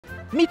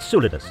Meet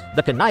Sulidus,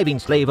 the conniving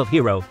slave of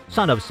Hero,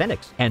 son of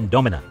Senex and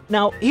Domina.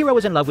 Now, Hero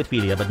is in love with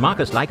Philia, but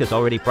Marcus Lycus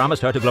already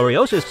promised her to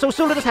Gloriosus, so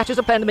Sulidus hatches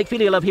a plan to make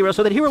Philia love Hero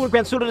so that Hero will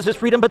grant Sulidus his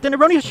freedom, but then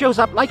Erroneous shows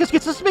up, Lycus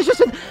gets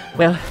suspicious, and,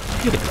 well,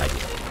 you get the idea.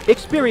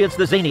 Experience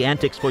the zany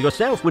antics for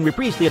yourself when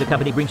Reprise Theatre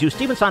Company brings you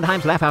Stephen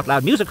Sondheim's Laugh Out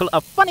Loud musical,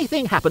 A Funny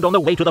Thing Happened on the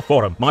Way to the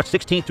Forum, March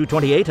 16th through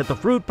 28th at the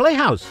Freud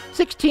Playhouse.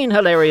 16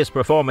 hilarious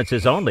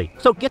performances only.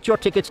 So get your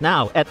tickets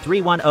now at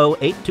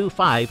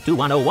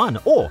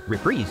 310-825-2101 or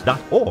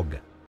reprise.org.